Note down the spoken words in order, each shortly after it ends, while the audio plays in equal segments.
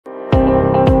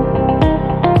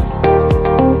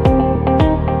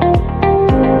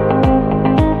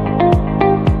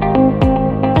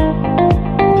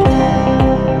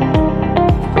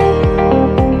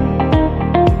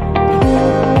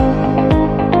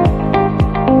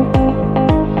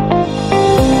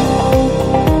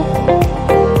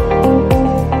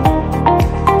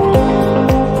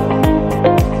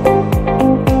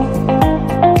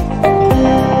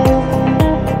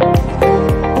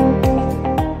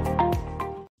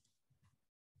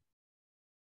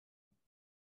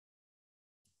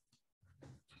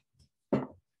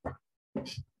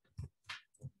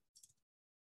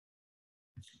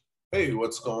Hey,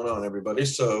 what's going on, everybody?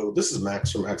 So this is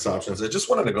Max from Max Options. I just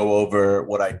wanted to go over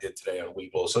what I did today on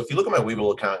Webull. So if you look at my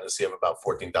Webull account, you'll see I have about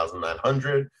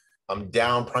 14,900. I'm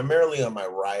down primarily on my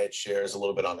Riot shares, a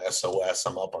little bit on SOS.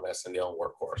 I'm up on SNDL and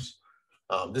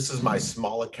Workhorse. This is my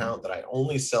small account that I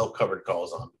only sell covered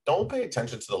calls on. Don't pay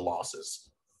attention to the losses.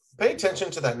 Pay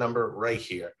attention to that number right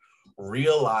here.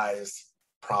 Realized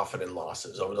profit and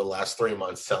losses over the last 3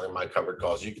 months selling my covered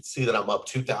calls. You can see that I'm up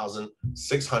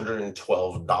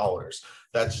 $2,612.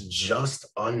 That's just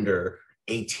under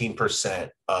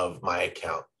 18% of my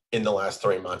account in the last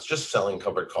 3 months, just selling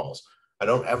covered calls. I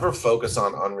don't ever focus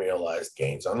on unrealized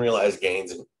gains. Unrealized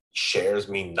gains and shares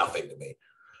mean nothing to me.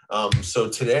 So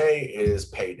today is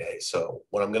payday. So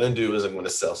what I'm going to do is I'm going to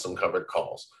sell some covered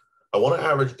calls. I want to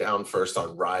average down first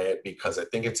on Riot because I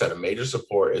think it's at a major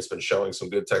support. It's been showing some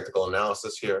good technical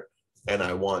analysis here, and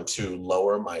I want to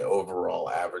lower my overall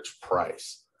average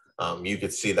price. You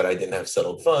could see that I didn't have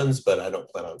settled funds, but I don't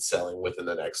plan on selling within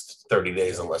the next 30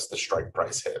 days unless the strike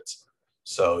price hits.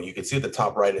 So you can see at the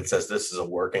top right, it says this is a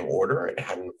working order. It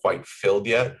hadn't quite filled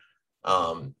yet.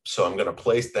 So I'm going to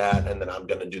place that, and then I'm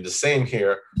going to do the same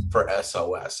here for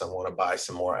SOS. I want to buy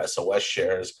some more SOS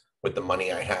shares with the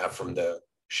money I have from the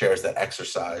shares that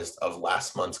exercised of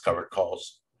last month's covered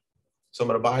calls. So I'm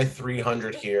going to buy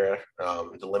 300 here,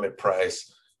 the limit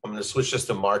price. I'm going to switch this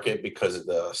to market because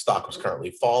the stock was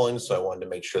currently falling. So I wanted to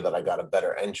make sure that I got a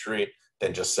better entry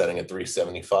than just setting at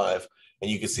 375.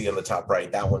 And you can see on the top right,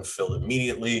 that one filled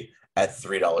immediately at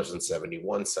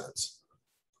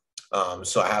 $3.71.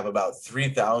 So I have about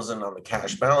 3,000 on the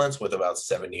cash balance with about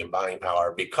 70 in buying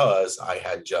power because I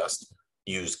had just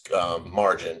used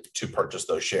margin to purchase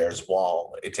those shares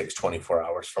while it takes 24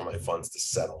 hours for my funds to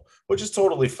settle, which is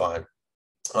totally fine.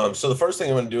 So the first thing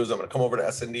I'm going to do is I'm going to come over to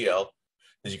SNDL.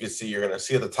 As you can see, you're going to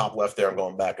see at the top left there, I'm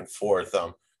going back and forth.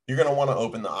 You're going to want to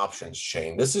open the options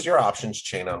chain. This is your options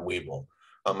chain on Webull.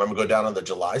 I'm going to go down on the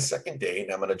July 2nd date,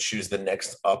 and I'm going to choose the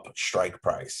next up strike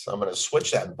price. I'm going to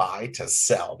switch that buy to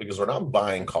sell because we're not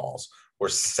buying calls. We're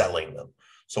selling them.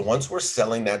 So once we're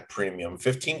selling that premium,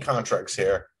 15 contracts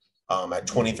here at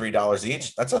 $23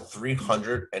 each, that's a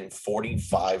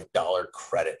 $345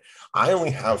 credit. I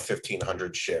only have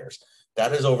 1,500 shares.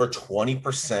 That is over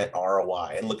 20%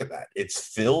 ROI. And look at that. It's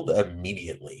filled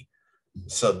immediately.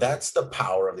 So that's the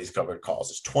power of these covered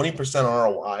calls. It's 20%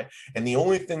 ROI. And the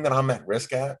only thing that I'm at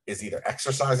risk at is either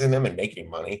exercising them and making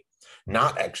money,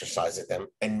 not exercising them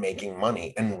and making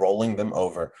money and rolling them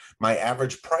over. My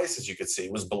average price, as you could see,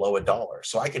 was below $1.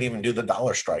 So I could even do the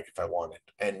dollar strike if I wanted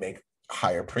and make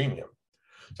higher premium.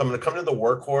 So I'm going to come to the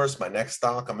Workhorse, my next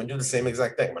stock. I'm going to do the same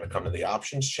exact thing. I'm going to come to the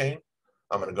options chain.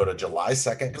 I'm going to go to July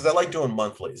 2nd because I like doing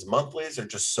monthlies. Monthlies are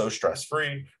just so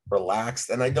stress-free, relaxed,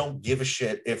 and I don't give a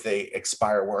shit if they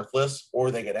expire worthless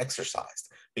or they get exercised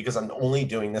because I'm only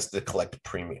doing this to collect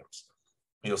premiums.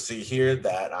 You'll see here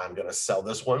that I'm going to sell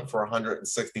this one for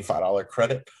 $165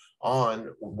 credit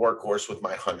on Workhorse with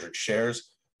my 100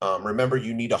 shares. Remember,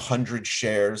 you need 100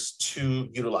 shares to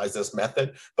utilize this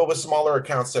method, but with smaller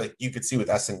accounts, like you could see with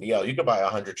SNDL, you could buy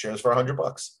 100 shares for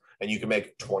 $100. And you can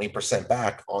make 20%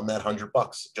 back on that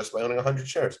 $100 just by owning 100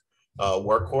 shares.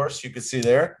 Workhorse, you can see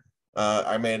there,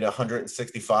 I made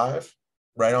 165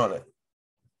 right on it.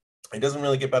 It doesn't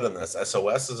really get better than this.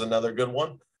 SOS is another good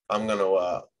one. I'm going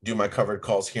to do my covered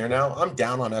calls here now. I'm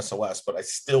down on SOS, but I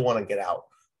still want to get out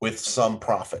with some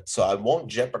profit. So I won't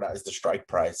jeopardize the strike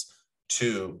price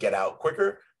to get out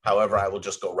quicker. However, I will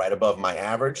just go right above my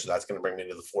average. So that's going to bring me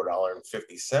to the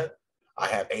 $4.50. I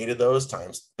have 8 of those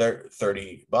times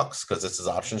 $30 because this is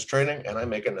options trading, and I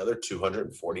make another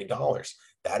 $240.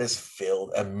 That is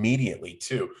filled immediately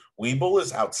too. Webull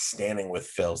is outstanding with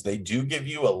fills. They do give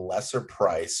you a lesser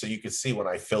price. So you can see when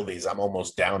I fill these, I'm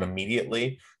almost down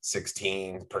immediately.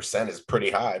 16% is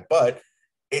pretty high, but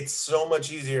it's so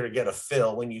much easier to get a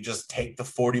fill when you just take the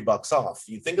 $40 off.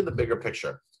 You think of the bigger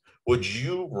picture. Would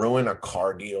you ruin a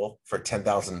car deal for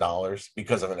 $10,000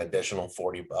 because of an additional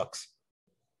 $40?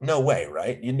 No way,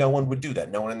 right? No one would do that.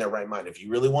 No one in their right mind. If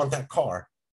you really want that car,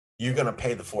 you're going to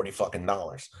pay the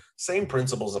 $40. Same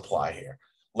principles apply here.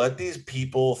 Let these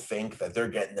people think that they're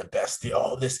getting the best deal.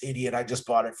 Oh, this idiot, I just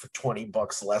bought it for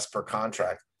 $20 less per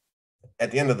contract.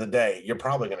 At the end of the day, you're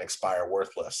probably going to expire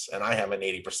worthless. And I have an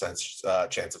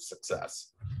 80% chance of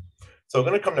success. So I'm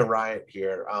going to come to Riot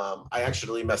here. I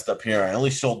actually messed up here. I only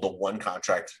sold the one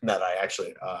contract that I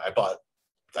bought.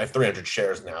 I have 300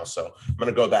 shares now, so I'm going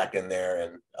to go back in there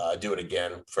and do it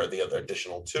again for the other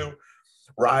additional 2.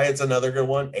 Riot's another good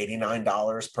one,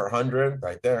 $89 per 100,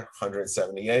 right there,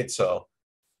 178. So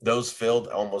those filled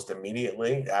almost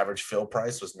immediately. The average fill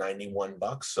price was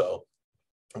 $91. So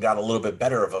got a little bit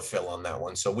better of a fill on that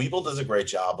one. So Webull does a great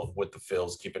job of with the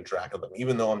fills, keeping track of them.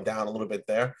 Even though I'm down a little bit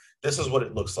there, this is what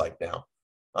it looks like now.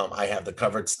 I have the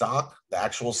covered stock, the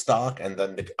actual stock, and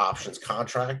then the options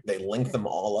contract. They link them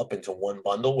all up into one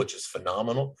bundle, which is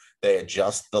phenomenal. They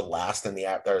adjust the last and the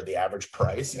average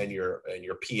price and your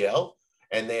PL,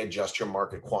 and they adjust your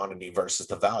market quantity versus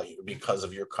the value because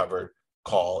of your covered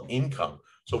call income.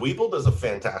 So Webull does a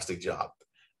fantastic job.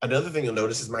 Another thing you'll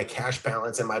notice is my cash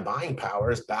balance and my buying power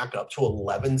is back up to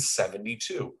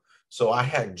 1172. So I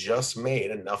had just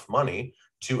made enough money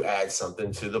to add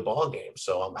something to the ball game.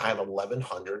 So I have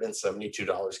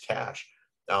 $1,172 cash.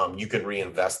 You can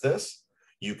reinvest this.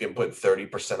 You can put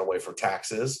 30% away for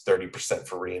taxes, 30%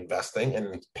 for reinvesting,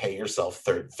 and pay yourself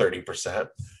 30%.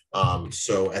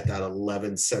 So at that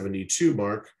 1172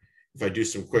 mark, if I do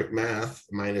some quick math,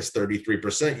 minus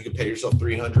 33%, you can pay yourself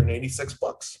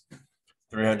 $386.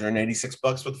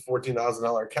 $386 with a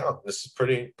 $14,000 account. This is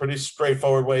pretty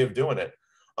straightforward way of doing it.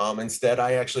 Instead,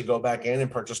 I actually go back in and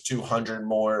purchase 200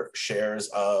 more shares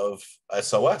of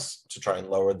SOS to try and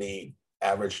lower the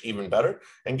average even better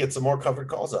and get some more covered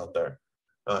calls out there.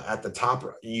 At the top,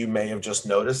 you may have just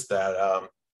noticed that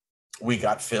we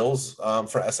got fills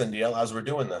for SNDL as we're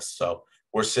doing this. So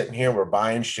we're sitting here, we're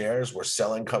buying shares, we're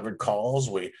selling covered calls,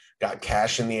 we got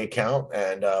cash in the account,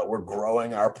 and we're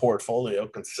growing our portfolio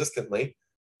consistently.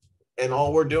 And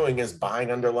all we're doing is buying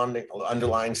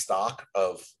underlying stock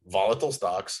of volatile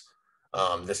stocks.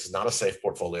 This is not a safe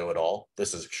portfolio at all.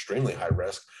 This is extremely high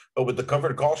risk. But with the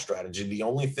covered call strategy, the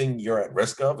only thing you're at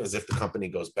risk of is if the company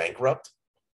goes bankrupt,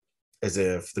 as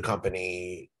if the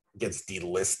company gets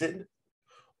delisted,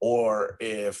 or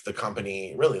if the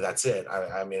company, really, that's it.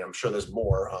 I mean, I'm sure there's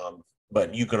more,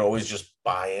 but you could always just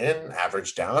buy in,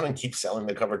 average down, and keep selling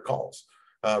the covered calls.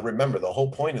 Remember, the whole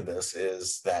point of this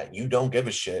is that you don't give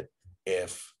a shit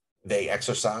if they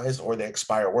exercise or they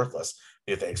expire worthless.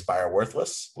 If they expire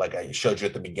worthless, like I showed you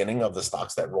at the beginning of the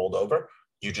stocks that rolled over,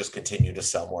 you just continue to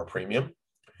sell more premium.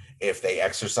 If they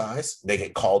exercise, they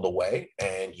get called away,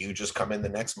 and you just come in the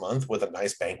next month with a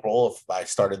nice bankroll. If I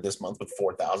started this month with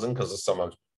 4,000 because of some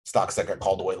of stocks that got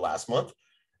called away last month,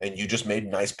 and you just made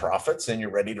nice profits and you're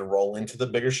ready to roll into the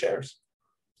bigger shares.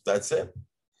 That's it.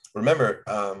 Remember,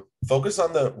 focus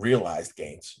on the realized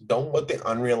gains. Don't let the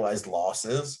unrealized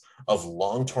losses of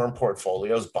long-term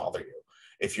portfolios bother you.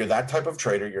 If you're that type of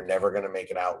trader, you're never going to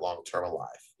make it out long-term alive.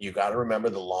 You got to remember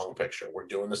the long picture. We're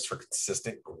doing this for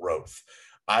consistent growth.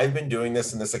 I've been doing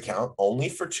this in this account only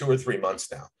for 2 or 3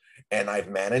 months now, and I've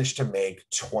managed to make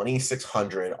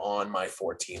 2,600 on my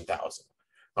 14,000.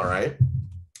 All right.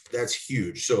 That's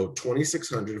huge. So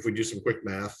 2,600, if we do some quick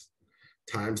math,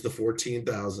 times the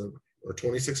 14,000, or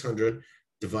 2,600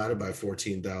 divided by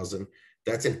 14,000,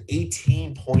 that's an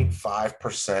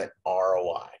 18.5%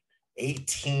 ROI.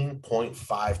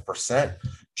 18.5%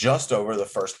 just over the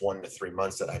first 1 to 3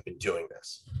 months that I've been doing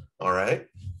this. All right.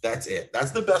 That's it.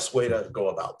 That's the best way to go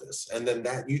about this. And then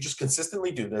that you just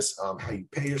consistently do this. How you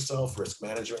pay yourself, risk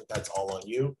management, that's all on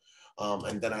you.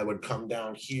 And then I would come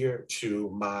down here to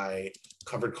my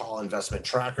covered call investment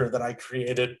tracker that I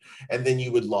created. And then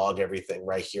you would log everything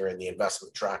right here in the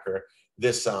investment tracker.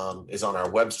 This is on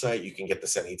our website. You can get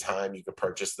this anytime. You can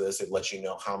purchase this. It lets you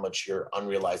know how much your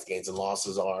unrealized gains and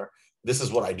losses are. This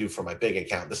is what I do for my big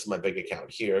account. This is my big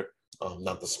account here,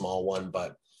 not the small one,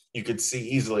 but you could see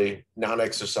easily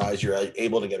non-exercise, you're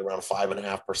able to get around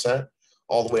 5.5%,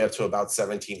 all the way up to about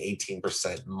 17,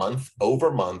 18% month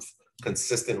over month,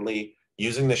 consistently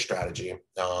using this strategy.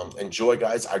 Enjoy,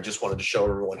 guys. I just wanted to show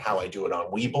everyone how I do it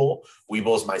on Webull.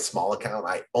 Webull is my small account.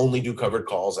 I only do covered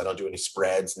calls. I don't do any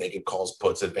spreads, naked calls,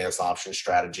 puts, advanced option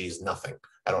strategies, nothing.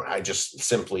 I just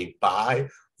simply buy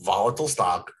volatile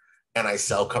stock and I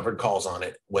sell covered calls on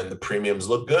it when the premiums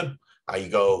look good. You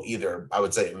go either, I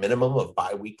would say, a minimum of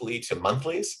bi-weekly to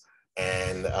monthlies,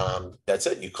 and that's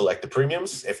it. You collect the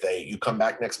premiums. If you come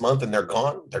back next month and they're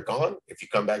gone, they're gone. If you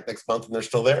come back next month and they're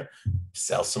still there,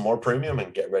 sell some more premium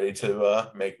and get ready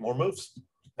to make more moves.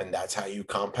 And that's how you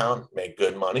compound, make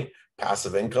good money,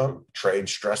 passive income, trade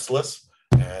stressless,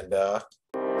 and